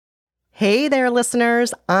Hey there,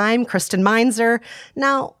 listeners. I'm Kristen Meinzer.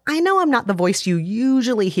 Now, I know I'm not the voice you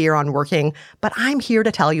usually hear on Working, but I'm here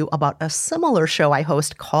to tell you about a similar show I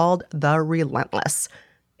host called The Relentless.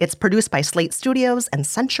 It's produced by Slate Studios and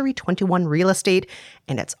Century 21 Real Estate,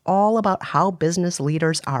 and it's all about how business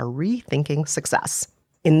leaders are rethinking success.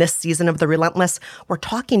 In this season of The Relentless, we're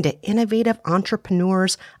talking to innovative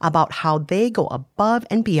entrepreneurs about how they go above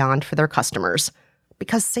and beyond for their customers.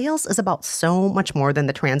 Because sales is about so much more than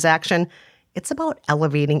the transaction, it's about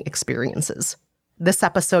elevating experiences. This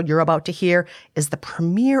episode you're about to hear is the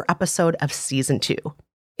premiere episode of Season 2.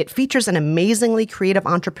 It features an amazingly creative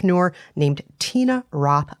entrepreneur named Tina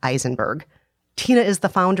Roth Eisenberg. Tina is the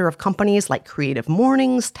founder of companies like Creative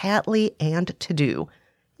Mornings, Tattly, and To-Do.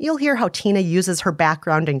 You'll hear how Tina uses her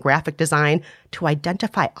background in graphic design to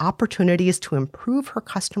identify opportunities to improve her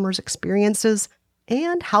customers' experiences,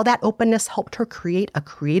 and how that openness helped her create a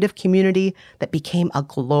creative community that became a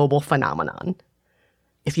global phenomenon.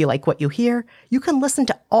 If you like what you hear, you can listen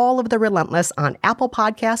to all of The Relentless on Apple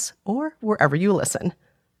Podcasts or wherever you listen.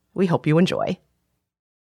 We hope you enjoy.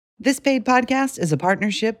 This paid podcast is a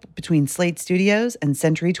partnership between Slate Studios and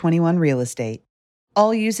Century 21 Real Estate.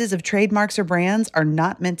 All uses of trademarks or brands are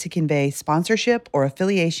not meant to convey sponsorship or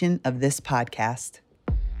affiliation of this podcast.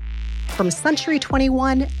 From Century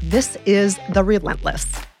 21, this is The Relentless,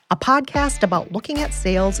 a podcast about looking at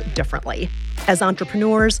sales differently. As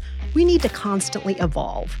entrepreneurs, we need to constantly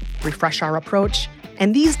evolve, refresh our approach,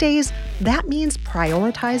 and these days, that means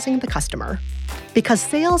prioritizing the customer. Because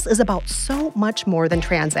sales is about so much more than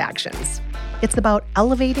transactions. It's about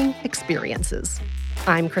elevating experiences.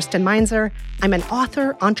 I'm Kristen Meinzer. I'm an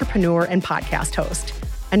author, entrepreneur, and podcast host.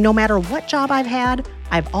 And no matter what job I've had,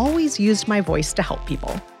 I've always used my voice to help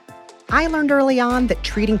people. I learned early on that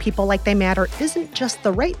treating people like they matter isn't just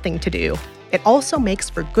the right thing to do. It also makes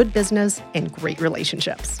for good business and great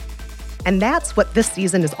relationships. And that's what this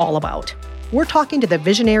season is all about. We're talking to the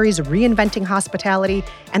visionaries reinventing hospitality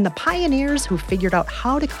and the pioneers who figured out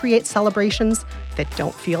how to create celebrations that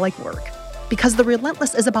don't feel like work. Because The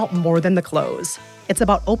Relentless is about more than the close. It's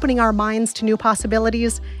about opening our minds to new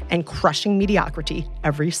possibilities and crushing mediocrity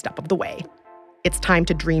every step of the way. It's time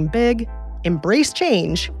to dream big, embrace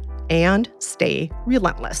change, and stay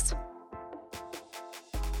relentless.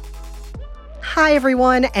 Hi,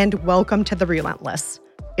 everyone, and welcome to The Relentless.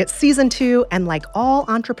 It's Season 2, and like all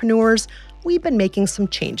entrepreneurs, we've been making some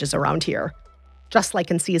changes around here. Just like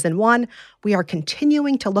in Season 1, we are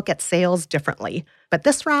continuing to look at sales differently. But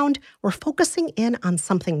this round, we're focusing in on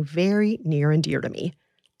something very near and dear to me,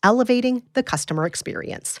 elevating the customer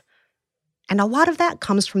experience. And a lot of that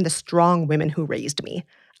comes from the strong women who raised me.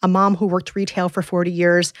 A mom who worked retail for 40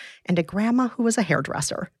 years, and a grandma who was a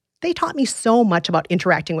hairdresser. They taught me so much about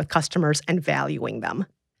interacting with customers and valuing them.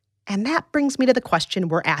 And that brings me to the question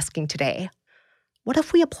we're asking today. What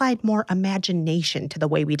if we applied more imagination to the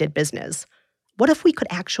way we did business? What if we could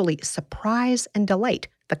actually surprise and delight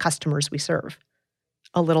the customers we serve?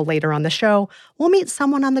 A little later on the show, we'll meet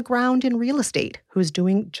someone on the ground in real estate who's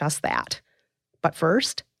doing just that. But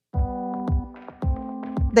first,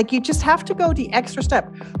 you just have to go the extra step.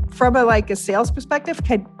 From a sales perspective,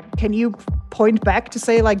 can you point back to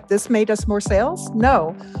say this made us more sales?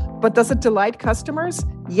 No. But does it delight customers?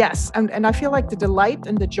 Yes. And I feel like the delight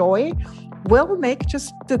and the joy will make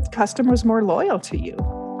just the customers more loyal to you.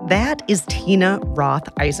 That is Tina Roth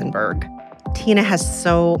Eisenberg. Tina has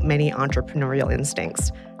so many entrepreneurial instincts.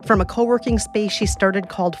 From a co-working space she started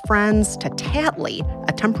called Friends to Tattly,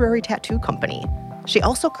 a temporary tattoo company. She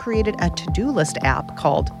also created a to-do list app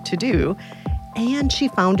called To-Do, and she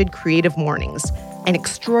founded Creative Mornings, an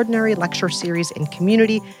extraordinary lecture series and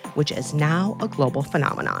community which is now a global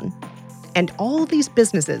phenomenon. And all these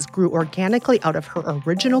businesses grew organically out of her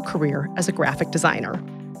original career as a graphic designer.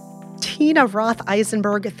 Tina Roth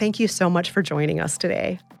Eisenberg, thank you so much for joining us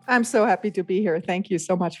today. I'm so happy to be here. Thank you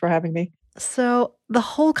so much for having me. So the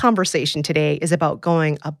whole conversation today is about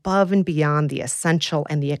going above and beyond the essential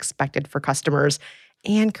and the expected for customers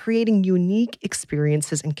and creating unique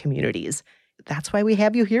experiences and communities. That's why we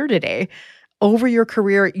have you here today. Over your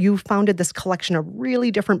career, you've founded this collection of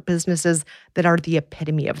really different businesses that are the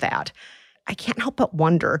epitome of that. I can't help but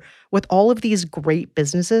wonder, with all of these great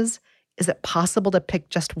businesses, is it possible to pick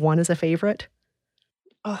just one as a favorite?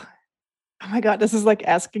 Oh my God, this is like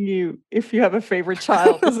asking you if you have a favorite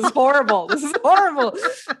child. This is horrible. This is horrible.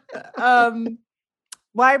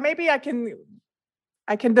 Why maybe I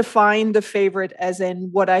can define the favorite as in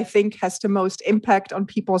what I think has the most impact on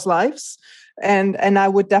people's lives. And I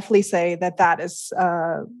would definitely say that is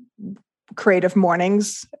Creative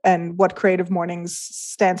Mornings and what Creative Mornings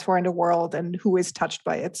stands for in the world and who is touched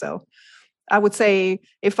by it. So I would say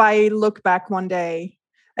if I look back one day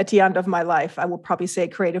at the end of my life, I will probably say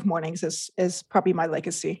Creative Mornings is probably my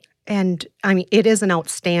legacy. And I mean, it is an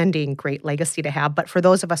outstanding, great legacy to have. But for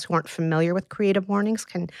those of us who aren't familiar with Creative Mornings,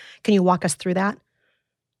 can you walk us through that?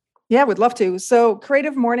 Yeah, would love to. So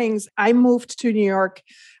Creative Mornings, I moved to New York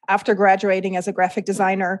after graduating as a graphic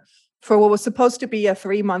designer for what was supposed to be a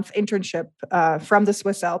 3-month internship from the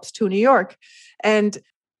Swiss Alps to New York. And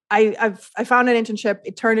I found an internship.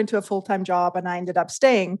 It turned into a full-time job and I ended up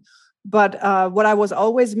staying. But what I was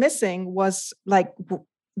always missing was like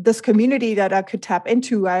this community that I could tap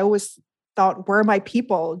into. I always thought, where are my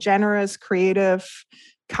people? Generous, creative,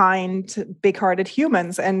 kind, big-hearted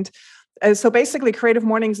humans. And so basically, Creative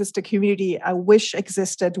Mornings is the community I wish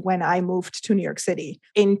existed when I moved to New York City.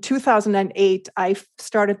 In 2008, I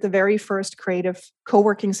started the very first creative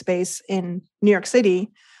co-working space in New York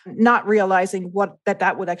City, not realizing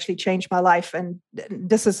that would actually change my life. And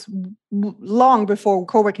this is long before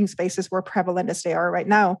co-working spaces were prevalent as they are right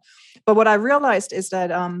now. But what I realized is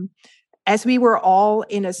that as we were all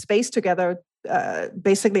in a space together,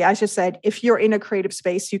 basically, I just said, if you're in a creative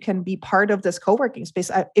space, you can be part of this co-working space.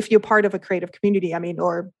 If you're part of a creative community,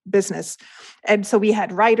 or business. And so we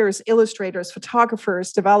had writers, illustrators,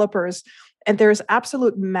 photographers, developers, and there's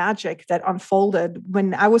absolute magic that unfolded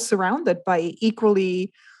when I was surrounded by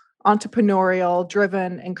equally entrepreneurial,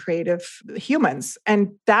 driven, and creative humans.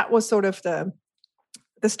 And that was sort of the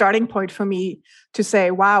starting point for me to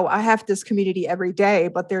say, wow, I have this community every day,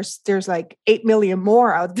 but there's like 8 million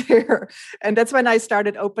more out there. And that's when I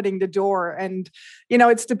started opening the door. And,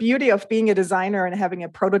 it's the beauty of being a designer and having a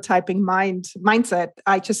prototyping mindset.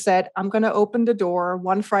 I just said, I'm going to open the door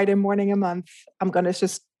one Friday morning a month. I'm going to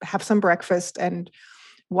just have some breakfast and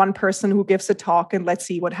one person who gives a talk and let's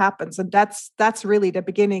see what happens. And that's really the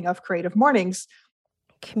beginning of Creative Mornings.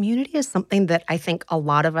 Community is something that I think a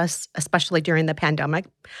lot of us, especially during the pandemic,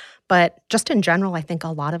 but just in general, I think a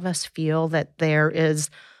lot of us feel that there is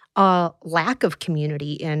a lack of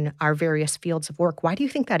community in our various fields of work. Why do you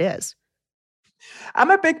think that is?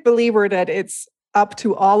 I'm a big believer that it's up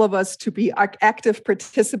to all of us to be active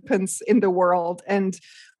participants in the world. And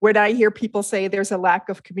when I hear people say there's a lack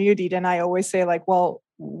of community, then I always say, like, well,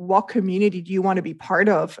 what community do you want to be part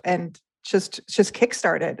of? And just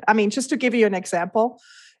kickstart it. Just to give you an example,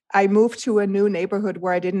 I moved to a new neighborhood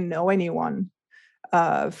where I didn't know anyone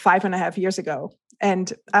 5.5 years ago.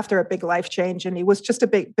 And after a big life change, and it was just a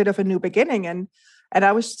bit of a new beginning. And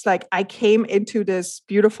I was just like, I came into this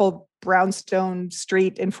beautiful brownstone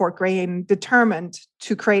street in Fort Greene, determined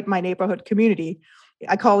to create my neighborhood community.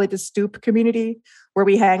 I call it a stoop community where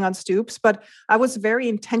we hang on stoops, but I was very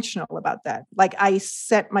intentional about that. Like, I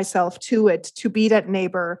set myself to it to be that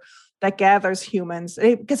neighbor that gathers humans,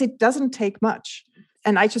 because it doesn't take much.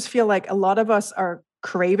 And I just feel like a lot of us are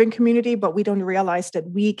craving community, but we don't realize that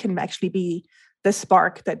we can actually be the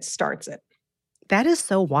spark that starts it. That is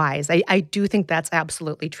so wise. I do think that's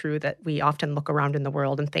absolutely true, that we often look around in the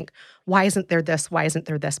world and think, why isn't there this? Why isn't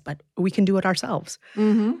there this? But we can do it ourselves.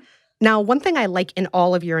 Mm-hmm. Now, one thing I like in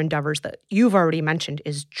all of your endeavors that you've already mentioned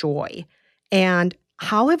is joy. And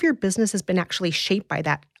how have your businesses been actually shaped by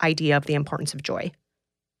that idea of the importance of joy?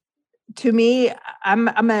 To me, I'm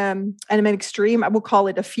an extreme. I will call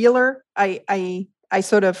it a feeler. I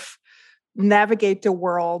sort of navigate the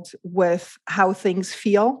world with how things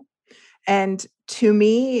feel. And to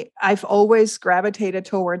me, I've always gravitated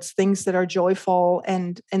towards things that are joyful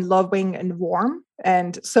and loving and warm.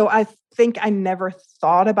 And so I think I never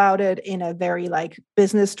thought about it in a very like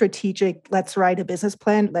business strategic, let's write a business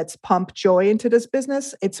plan, let's pump joy into this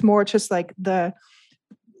business. It's more just like the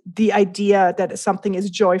idea that something is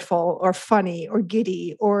joyful or funny or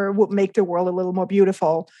giddy or would make the world a little more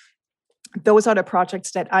beautiful. Those are the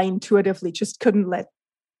projects that I intuitively just couldn't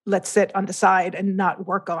let sit on the side and not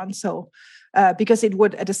work on. So because it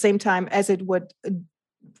would, at the same time as it would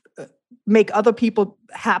make other people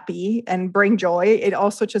happy and bring joy, it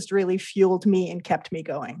also just really fueled me and kept me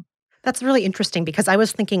going. That's really interesting, because I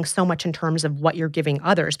was thinking so much in terms of what you're giving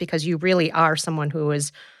others, because you really are someone who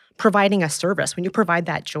is providing a service. When you provide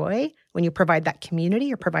that joy, when you provide that community,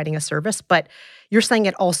 you're providing a service, but you're saying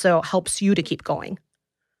it also helps you to keep going.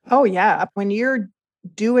 Oh, yeah. When you're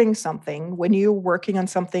doing something, when you're working on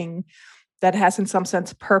something that has in some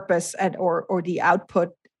sense purpose or the output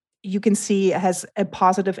you can see has a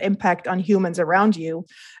positive impact on humans around you,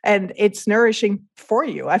 and it's nourishing for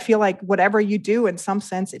you. I feel like whatever you do, in some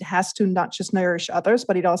sense, it has to not just nourish others,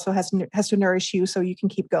 but it also has to nourish you so you can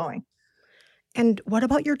keep going. And what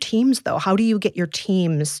about your teams, though? How do you get your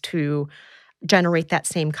teams to generate that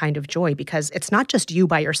same kind of joy? Because it's not just you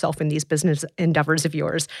by yourself in these business endeavors of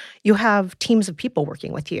yours. You have teams of people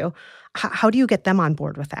working with you. How do you get them on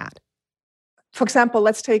board with that? For example,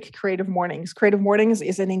 let's take Creative Mornings. Creative Mornings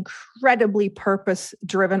is an incredibly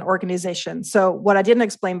purpose-driven organization. So what I didn't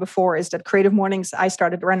explain before is that Creative Mornings, I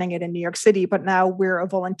started running it in New York City, but now we're a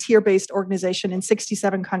volunteer-based organization in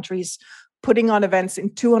 67 countries, putting on events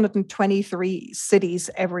in 223 cities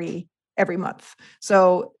every month.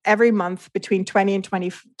 So every month between 20 and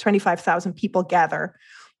 25,000 people gather.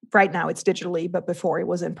 Right now it's digitally, but before it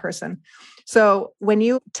was in person. So when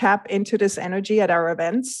you tap into this energy at our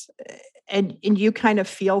events, and you kind of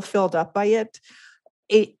feel filled up by it,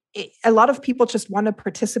 a lot of people just want to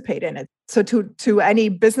participate in it. So to any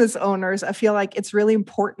business owners, I feel like it's really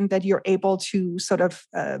important that you're able to sort of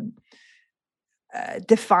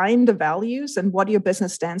define the values and what your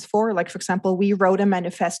business stands for. Like, for example, we wrote a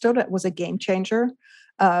manifesto that was a game changer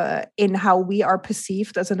in how we are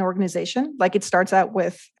perceived as an organization. Like, it starts out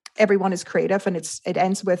with everyone is creative, and it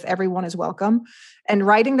ends with everyone is welcome. And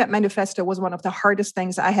writing that manifesto was one of the hardest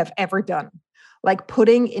things I have ever done. Like,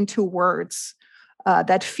 putting into words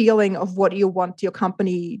that feeling of what you want your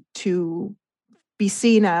company to be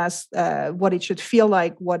seen as, what it should feel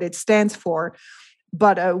like, what it stands for.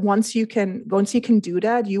 But once you can do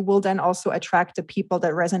that, you will then also attract the people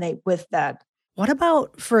that resonate with that. What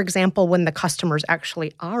about, for example, when the customers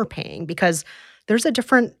actually are paying? Because there's a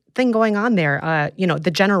different thing going on there.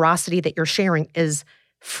 The generosity that you're sharing is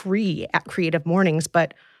free at Creative Mornings,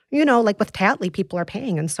 but, like with Tattly, people are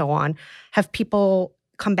paying and so on. Have people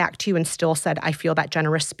come back to you and still said, I feel that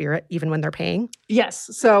generous spirit even when they're paying? Yes.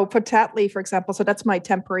 So for Tattly, for example, so that's my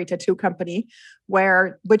temporary tattoo company,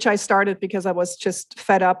 which I started because I was just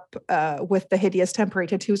fed up with the hideous temporary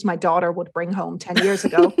tattoos my daughter would bring home 10 years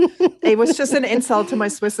ago. It was just an insult to my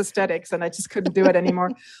Swiss aesthetics, and I just couldn't do it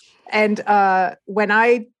anymore. And when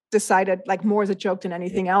I decided, like more as a joke than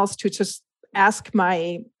anything else, to just ask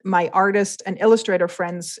my artist and illustrator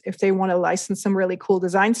friends if they want to license some really cool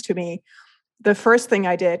designs to me, the first thing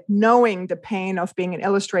I did, knowing the pain of being an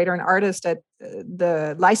illustrator and artist, that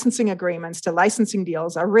the licensing agreements, the licensing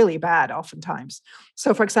deals are really bad oftentimes.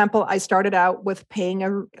 So, for example, I started out with paying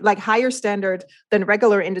a higher standard than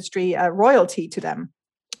regular industry royalty to them,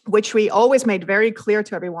 which we always made very clear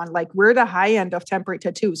to everyone. Like, we're the high end of temporary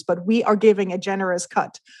tattoos, but we are giving a generous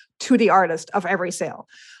cut to the artist of every sale.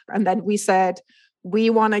 And then we said,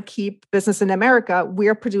 we want to keep business in America.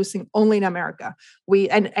 We're producing only in America.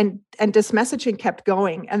 And this messaging kept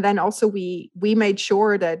going. And then also we made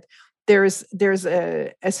sure that there's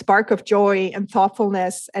a spark of joy and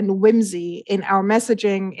thoughtfulness and whimsy in our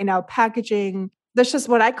messaging, in our packaging. There's just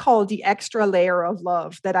what I call the extra layer of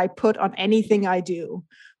love that I put on anything I do,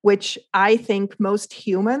 which I think most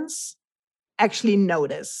humans actually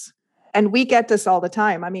notice. And we get this all the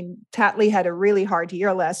time. I mean, Tattly had a really hard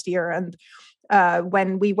year last year. And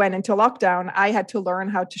when we went into lockdown, I had to learn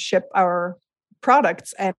how to ship our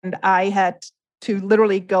products, and I had to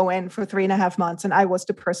literally go in for 3.5 months, and I was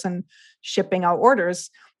the person shipping our orders.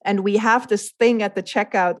 And we have this thing at the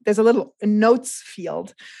checkout. There's a little notes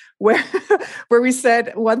field where we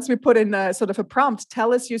said, once we put in a sort of a prompt,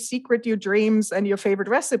 tell us your secret, your dreams, and your favorite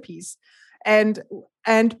recipes. And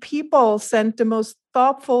people sent the most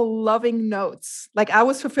thoughtful, loving notes. Like, I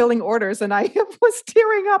was fulfilling orders and I was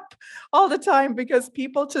tearing up all the time because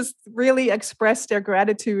people just really expressed their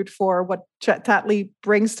gratitude for what Tattly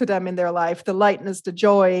brings to them in their life, the lightness, the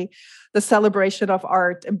joy, the celebration of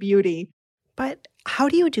art and beauty. But how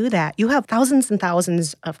do you do that? You have thousands and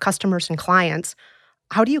thousands of customers and clients.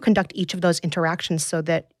 How do you conduct each of those interactions so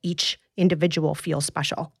that each individual feels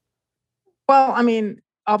special? Well, I mean,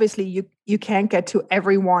 obviously you can't get to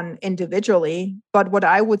everyone individually, but what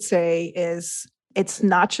I would say is it's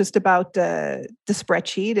not just about the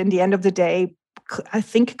spreadsheet. In the end of the day, I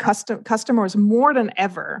think customers more than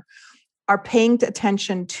ever are paying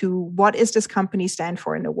attention to what is this company stand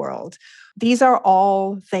for in the world. These are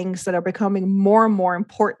all things that are becoming more and more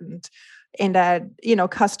important. In that,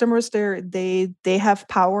 customers, they have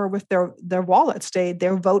power with their wallets. They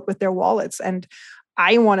vote with their wallets, and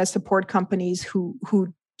I want to support companies who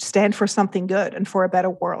stand for something good and for a better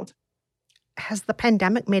world. Has the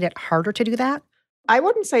pandemic made it harder to do that? I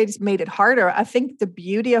wouldn't say it's made it harder. I think the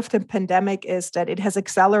beauty of the pandemic is that it has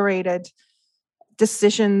accelerated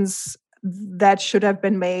decisions that should have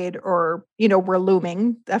been made or, were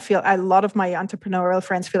looming. I feel a lot of my entrepreneurial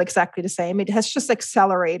friends feel exactly the same. It has just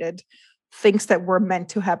accelerated things that were meant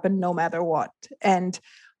to happen no matter what. And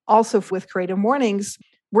also with Creative Mornings,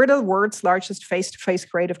 we're the world's largest face-to-face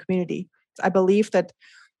creative community. I believe that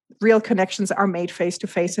real connections are made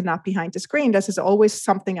face-to-face and not behind the screen. This is always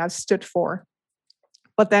something I've stood for.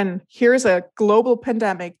 But then here's a global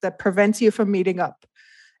pandemic that prevents you from meeting up.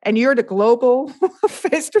 And you're the global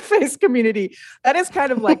face-to-face community. That is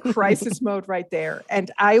kind of like crisis mode right there. And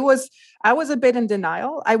I was a bit in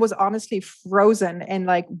denial. I was honestly frozen and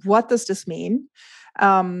like, what does this mean?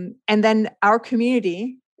 And then our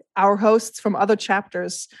community, our hosts from other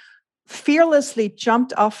chapters, fearlessly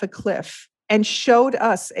jumped off a cliff and showed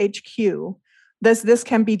us HQ this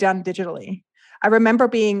can be done digitally. I remember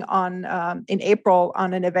being on in April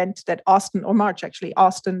on an event that Austin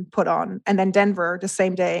put on, and then Denver the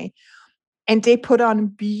same day. And they put on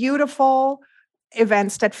beautiful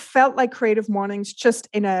events that felt like Creative Mornings, just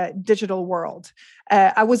in a digital world.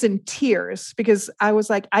 I was in tears because I was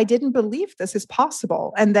like, I didn't believe this is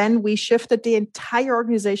possible. And then we shifted the entire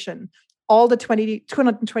organization, all the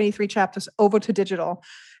 223 chapters over to digital.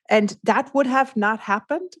 And that would have not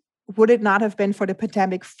happened would it not have been for the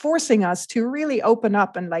pandemic forcing us to really open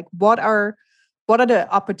up and like, what are the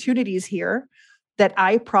opportunities here that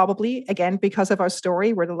I probably, again, because of our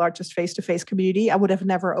story, we're the largest face-to-face community, I would have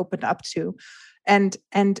never opened up to. And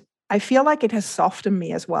I feel like it has softened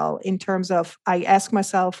me as well in terms of, I ask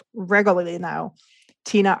myself regularly now,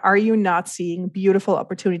 Tina, are you not seeing beautiful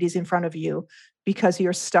opportunities in front of you because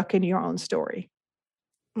you're stuck in your own story?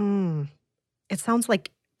 It sounds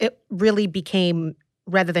like it really became,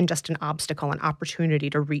 rather than just an obstacle, an opportunity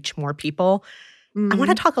to reach more people. I want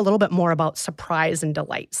to talk a little bit more about surprise and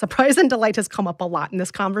delight. Surprise and delight has come up a lot in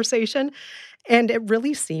this conversation, and it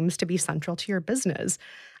really seems to be central to your business.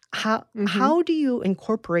 How do you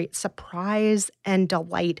incorporate surprise and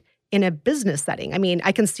delight in a business setting? I mean,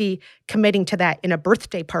 I can see committing to that in a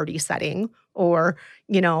birthday party setting or,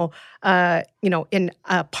 in a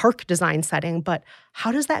park design setting, but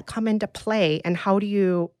how does that come into play, and how do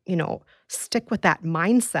you, stick with that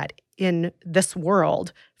mindset in this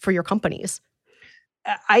world for your companies?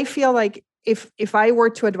 I feel like if I were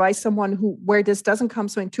to advise someone where this doesn't come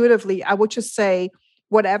so intuitively, I would just say,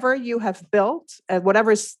 whatever you have built,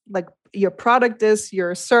 whatever's like your product is,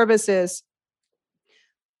 your service is,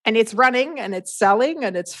 and it's running and it's selling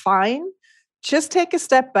and it's fine, just take a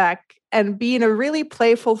step back and be in a really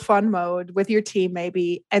playful, fun mode with your team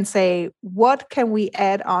maybe and say, what can we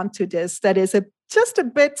add on to this that is just a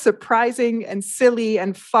bit surprising and silly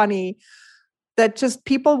and funny that just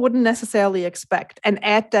people wouldn't necessarily expect, and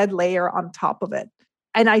add that layer on top of it.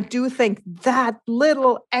 And I do think that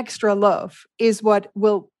little extra love is what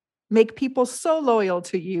will make people so loyal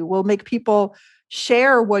to you, will make people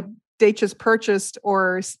share what they just purchased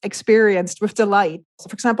or experienced with delight. So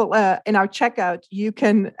for example, in our checkout, you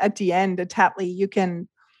can, at the end, at Tattly, you can,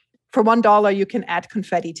 for $1, you can add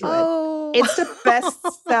confetti to it. It's the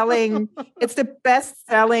best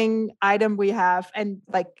selling item we have. And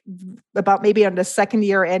like about maybe on the second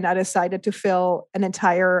year in, I decided to fill an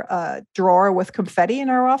entire drawer with confetti in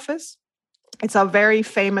our office. It's a very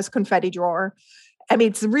famous confetti drawer. I mean,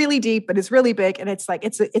 it's really deep and it's really big. And it's like,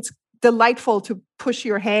 it's delightful to push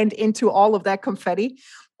your hand into all of that confetti.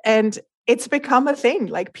 And it's become a thing.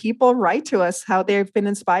 Like, people write to us how they've been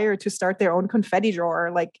inspired to start their own confetti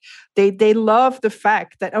drawer. Like they love the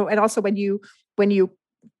fact that, and also when you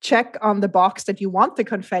check on the box that you want the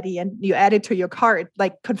confetti and you add it to your cart,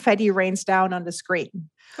 like confetti rains down on the screen.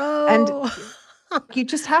 And you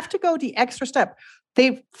just have to go the extra step.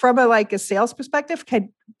 From a sales perspective,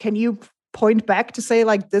 can you point back to say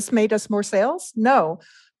like, this made us more sales? No.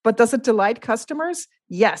 But does it delight customers?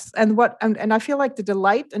 Yes. And I feel like the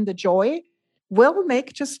delight and the joy will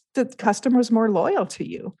make just the customers more loyal to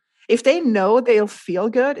you. If they know they'll feel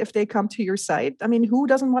good if they come to your site, I mean, who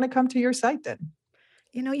doesn't want to come to your site then?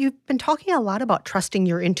 You've been talking a lot about trusting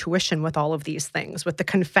your intuition with all of these things, with the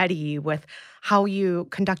confetti, with how you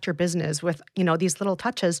conduct your business, with, these little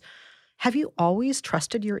touches. Have you always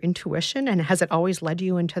trusted your intuition, and has it always led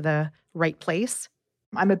you into the right place?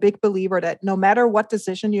 I'm a big believer that no matter what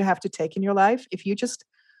decision you have to take in your life, if you just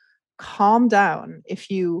calm down,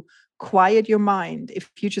 if you quiet your mind,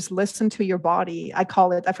 if you just listen to your body, I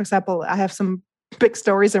call it, for example, I have some big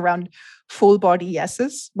stories around full body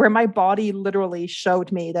yeses, where my body literally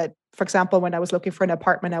showed me that, for example, when I was looking for an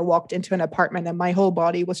apartment, I walked into an apartment and my whole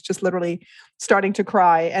body was just literally starting to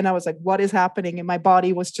cry. And I was like, what is happening? And my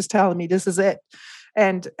body was just telling me, this is it.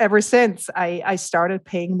 And ever since, I started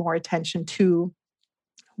paying more attention to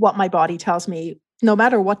what my body tells me, no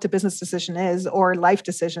matter what the business decision is or life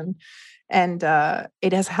decision. And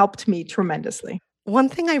it has helped me tremendously. One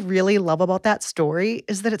thing I really love about that story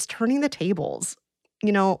is that it's turning the tables.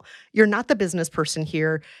 You're not the business person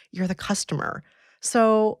here, you're the customer.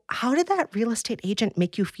 So how did that real estate agent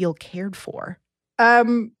make you feel cared for?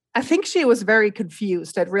 I think she was very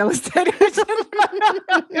confused at real estate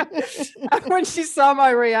when she saw my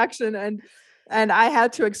reaction, and I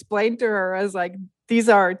had to explain to her as like, these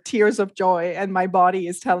are tears of joy, and my body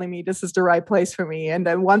is telling me this is the right place for me. And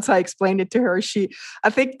then once I explained it to her, I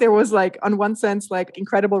think there was like, on one sense, like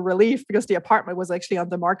incredible relief because the apartment was actually on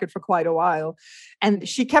the market for quite a while. And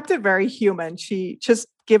she kept it very human. She just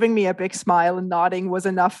giving me a big smile and nodding was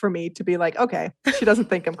enough for me to be like, okay, she doesn't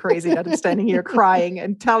think I'm crazy that I'm standing here crying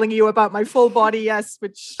and telling you about my full body yes,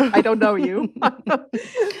 which I don't know you.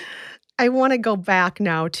 I want to go back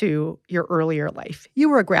now to your earlier life. You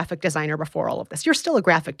were a graphic designer before all of this. You're still a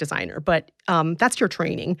graphic designer, but that's your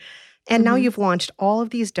training. And now you've launched all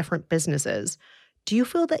of these different businesses. Do you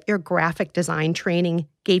feel that your graphic design training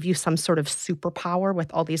gave you some sort of superpower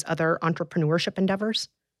with all these other entrepreneurship endeavors?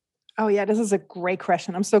 Oh, yeah, this is a great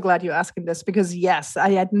question. I'm so glad you're asking this because, yes,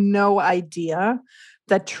 I had no idea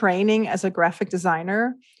that training as a graphic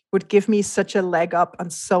designer would give me such a leg up on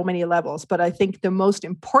so many levels. But I think the most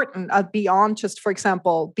important, beyond just, for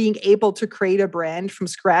example, being able to create a brand from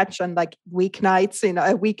scratch on like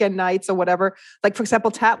weeknights, weekend nights or whatever. Like, for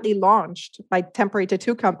example, Tattly launched my temporary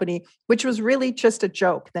tattoo company, which was really just a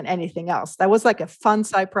joke than anything else. That was like a fun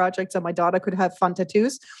side project so my daughter could have fun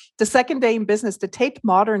tattoos. The second day in business, the Tate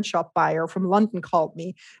Modern shop buyer from London called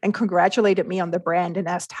me and congratulated me on the brand and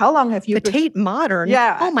asked, how long have you been? Tate Modern?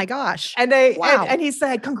 Yeah. Oh my gosh. And and he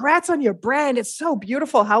said, congrats on your brand. It's so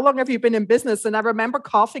beautiful. How long have you been in business? And I remember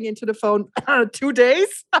coughing into the phone, 2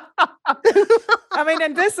 days. I mean,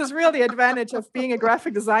 and this is really the advantage of being a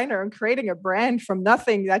graphic designer and creating a brand from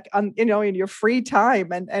nothing, like in your free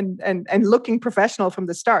time and looking professional from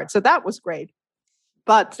the start. So that was great.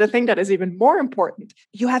 But the thing that is even more important,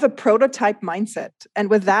 you have a prototype mindset. And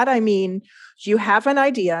with that, I mean, you have an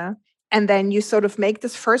idea and then you sort of make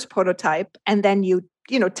this first prototype and then you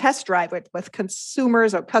test drive it with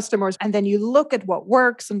consumers or customers. And then you look at what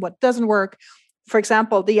works and what doesn't work. For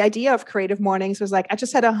example, the idea of Creative Mornings was like, I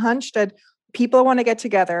just had a hunch that people want to get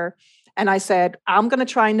together. And I said, I'm going to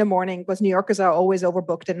try in the morning because New Yorkers are always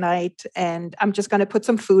overbooked at night. And I'm just going to put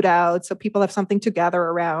some food out so people have something to gather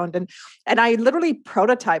around. And I literally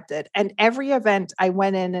prototyped it. And every event I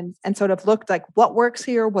went in and sort of looked like, what works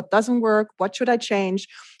here? What doesn't work? What should I change?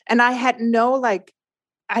 And I had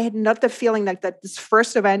not the feeling like that this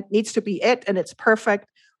first event needs to be it and it's perfect.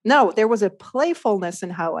 No, there was a playfulness in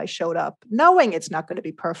how I showed up, knowing it's not going to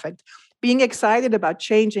be perfect, being excited about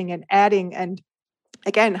changing and adding. And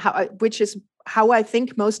again, which is how I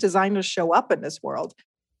think most designers show up in this world.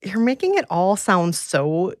 You're making it all sound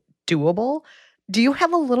so doable. Do you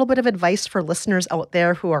have a little bit of advice for listeners out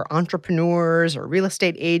there who are entrepreneurs or real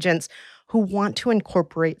estate agents who want to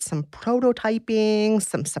incorporate some prototyping,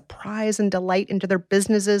 some surprise and delight into their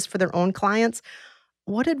businesses for their own clients?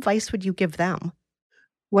 What advice would you give them?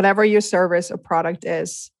 Whatever your service or product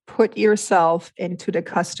is, put yourself into the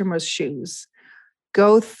customer's shoes.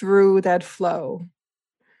 Go through that flow.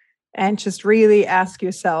 And just really ask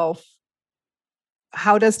yourself,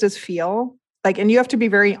 how does this feel? Like, and you have to be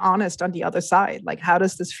very honest on the other side. Like, how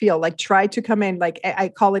does this feel? Like, try to come in, like, I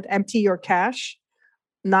call it empty your cache,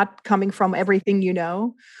 not coming from everything you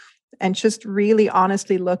know, and just really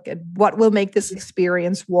honestly look at what will make this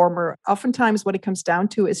experience warmer. Oftentimes what it comes down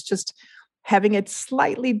to is just having a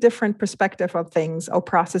slightly different perspective of things or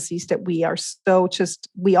processes that we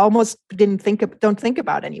almost don't think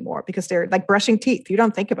about anymore because they're like brushing teeth. You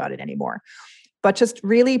don't think about it anymore, but just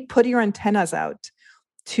really put your antennas out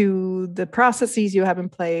to the processes you have in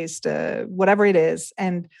place, whatever it is,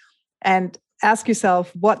 and ask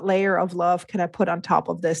yourself, what layer of love can I put on top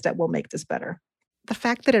of this that will make this better? The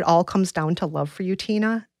fact that it all comes down to love for you,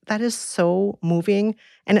 Tina, that is so moving,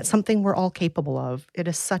 and it's something we're all capable of. It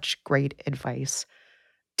is such great advice.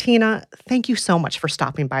 Tina, thank you so much for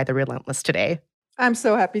stopping by The Relentless today. I'm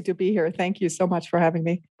so happy to be here. Thank you so much for having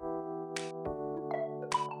me.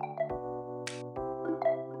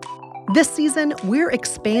 This season, we're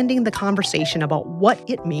expanding the conversation about what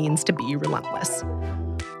it means to be relentless.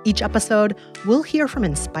 Each episode, we'll hear from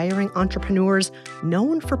inspiring entrepreneurs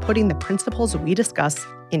known for putting the principles we discuss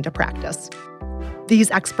into practice. These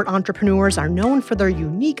expert entrepreneurs are known for their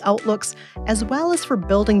unique outlooks as well as for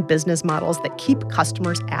building business models that keep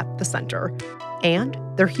customers at the center. And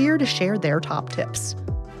they're here to share their top tips.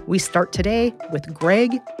 We start today with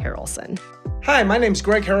Greg Harrelson. Hi, my name's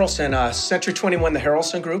Greg Harrelson, Century 21, the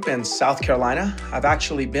Harrelson Group in South Carolina. I've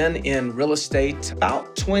actually been in real estate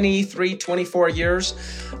about 23, 24 years.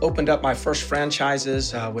 Opened up my first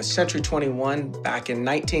franchises with Century 21 back in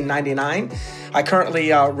 1999. I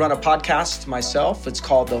currently run a podcast myself. It's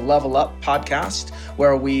called the Level Up Podcast,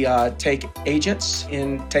 where we take agents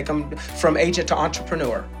and take them from agent to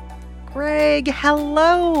entrepreneur. Greg,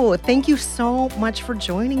 hello. Thank you so much for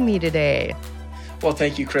joining me today. Well,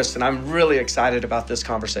 thank you, Kristen. I'm really excited about this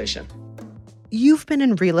conversation. You've been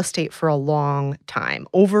in real estate for a long time,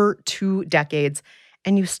 over 2 decades,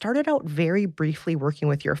 and you started out very briefly working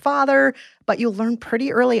with your father, but you learned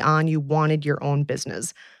pretty early on you wanted your own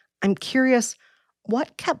business. I'm curious,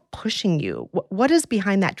 what kept pushing you? What is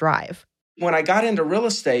behind that drive? When I got into real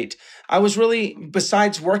estate, I was really,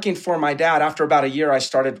 besides working for my dad, after about a year, I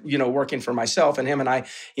started, working for myself, and him and I,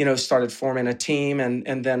 started forming a team,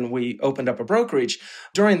 and then we opened up a brokerage.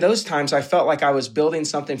 During those times, I felt like I was building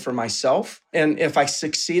something for myself. And if I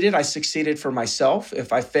succeeded for myself.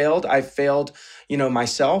 If I failed, I failed,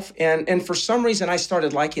 myself. And for some reason, I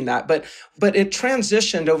started liking that. But it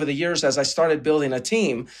transitioned over the years as I started building a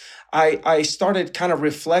team. I started kind of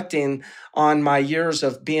reflecting on my years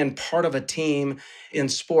of being part of a team in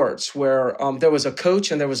sports where there was a coach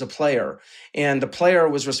and there was a player. And the player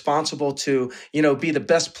was responsible to, be the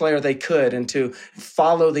best player they could and to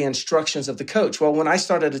follow the instructions of the coach. Well, when I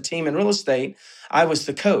started a team in real estate, I was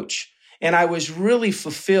the coach. And I was really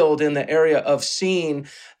fulfilled in the area of seeing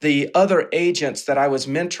the other agents that I was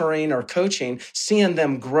mentoring or coaching, seeing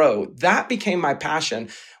them grow. That became my passion.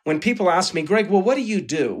 When people ask me, Greg, well, what do you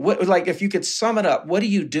do? If you could sum it up, what do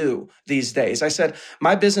you do these days? I said,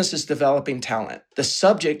 my business is developing talent. The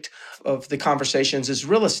subject of the conversations is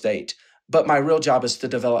real estate, but my real job is to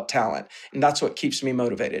develop talent. And that's what keeps me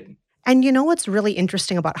motivated. And what's really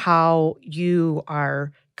interesting about how you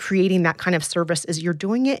are creating that kind of service is you're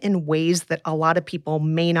doing it in ways that a lot of people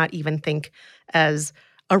may not even think as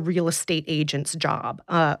a real estate agent's job.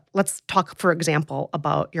 Let's talk, for example,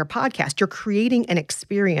 about your podcast. You're creating an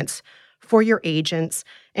experience for your agents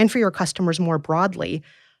and for your customers more broadly.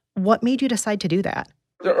 What made you decide to do that?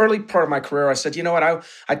 The early part of my career, I said,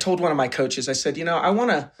 I told one of my coaches, I said, I want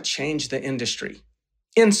to change the industry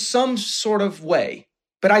in some sort of way.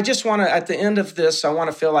 But I just want to, at the end of this, I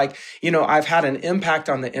want to feel like, I've had an impact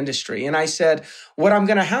on the industry. And I said, what I'm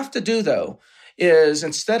going to have to do, though, is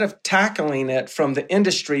instead of tackling it from the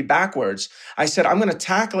industry backwards, I said, I'm going to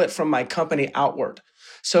tackle it from my company outward.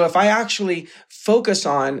 So if I actually focus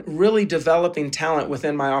on really developing talent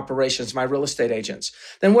within my operations, my real estate agents,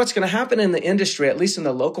 then what's going to happen in the industry, at least in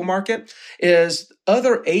the local market, is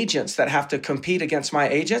other agents that have to compete against my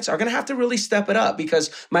agents are going to have to really step it up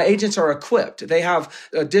because my agents are equipped. They have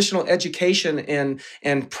additional education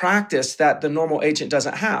and practice that the normal agent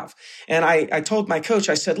doesn't have. And I told my coach,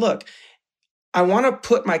 I said, look, I want to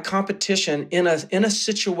put my competition in a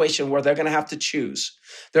situation where they're going to have to choose.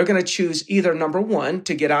 They're going to choose either, number one,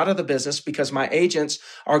 to get out of the business because my agents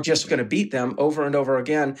are just going to beat them over and over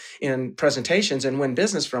again in presentations and win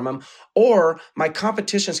business from them, or my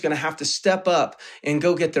competition is going to have to step up and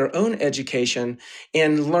go get their own education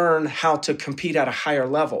and learn how to compete at a higher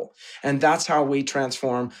level. And that's how we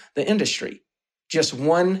transform the industry. Just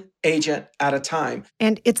one agent at a time.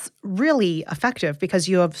 And it's really effective because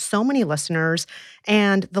you have so many listeners,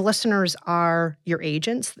 and the listeners are your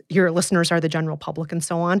agents, your listeners are the general public, and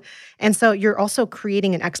so on. And so you're also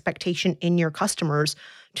creating an expectation in your customers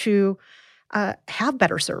to have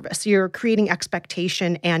better service. You're creating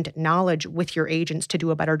expectation and knowledge with your agents to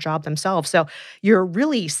do a better job themselves. So you're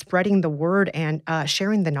really spreading the word and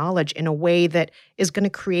sharing the knowledge in a way that is going to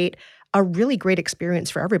create a really great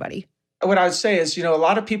experience for everybody. What I would say is, a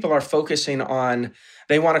lot of people are focusing on,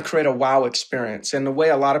 they want to create a wow experience. And the way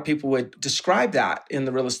a lot of people would describe that in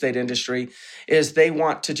the real estate industry is they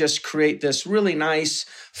want to just create this really nice,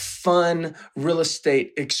 fun real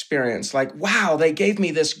estate experience. Like, wow, they gave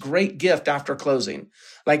me this great gift after closing.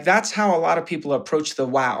 Like, that's how a lot of people approach the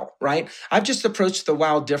wow, right? I've just approached the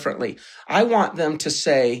wow differently. I want them to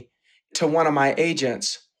say to one of my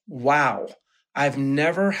agents, wow, I've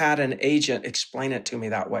never had an agent explain it to me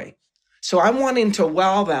that way. So I'm wanting to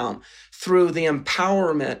wow them through the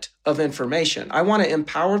empowerment of information. I want to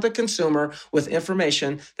empower the consumer with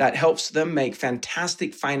information that helps them make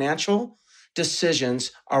fantastic financial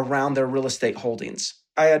decisions around their real estate holdings.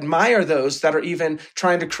 I admire those that are even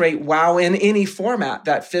trying to create wow in any format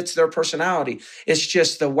that fits their personality. It's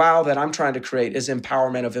just the wow that I'm trying to create is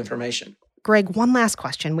empowerment of information. Greg, one last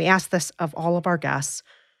question. We ask this of all of our guests.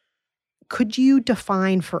 Could you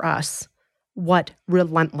define for us what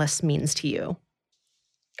relentless means to you?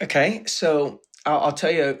 Okay, so I'll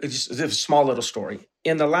tell you just a small little story.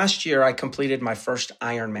 In the last year, I completed my first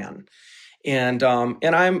Ironman, and I'm,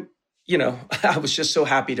 I was just so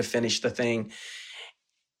happy to finish the thing.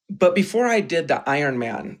 But before I did the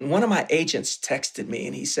Ironman, one of my agents texted me,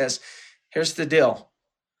 and he says, "Here's the deal: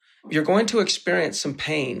 you're going to experience some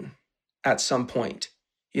pain at some point,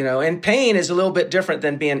 And pain is a little bit different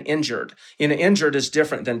than being injured. Injured is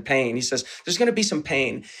different than pain. He says, there's going to be some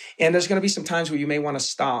pain, and there's going to be some times where you may want to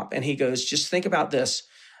stop. And he goes, just think about this,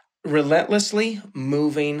 relentlessly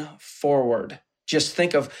moving forward. Just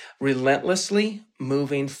think of relentlessly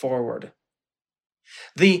moving forward.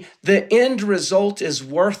 The end result is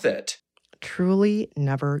worth it. Truly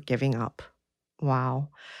never giving up. Wow.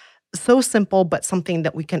 So simple, but something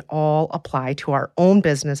that we can all apply to our own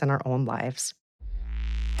business and our own lives.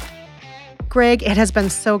 Greg, it has been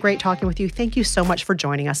so great talking with you. Thank you so much for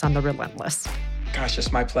joining us on The Relentless. Gosh,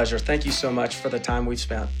 it's my pleasure. Thank you so much for the time we've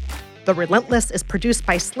spent. The Relentless is produced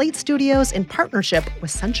by Slate Studios in partnership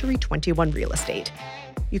with Century 21 Real Estate.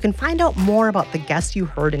 You can find out more about the guests you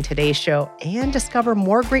heard in today's show and discover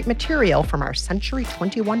more great material from our Century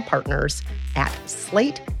 21 partners at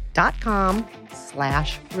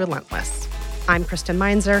slate.com/relentless. I'm Kristen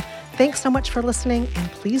Meinzer. Thanks so much for listening,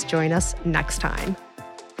 and please join us next time.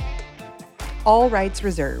 All rights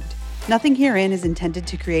reserved. Nothing herein is intended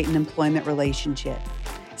to create an employment relationship.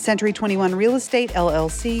 Century 21 Real Estate,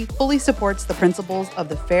 LLC fully supports the principles of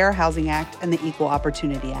the Fair Housing Act and the Equal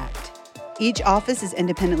Opportunity Act. Each office is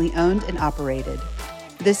independently owned and operated.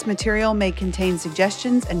 This material may contain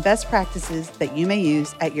suggestions and best practices that you may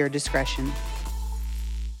use at your discretion.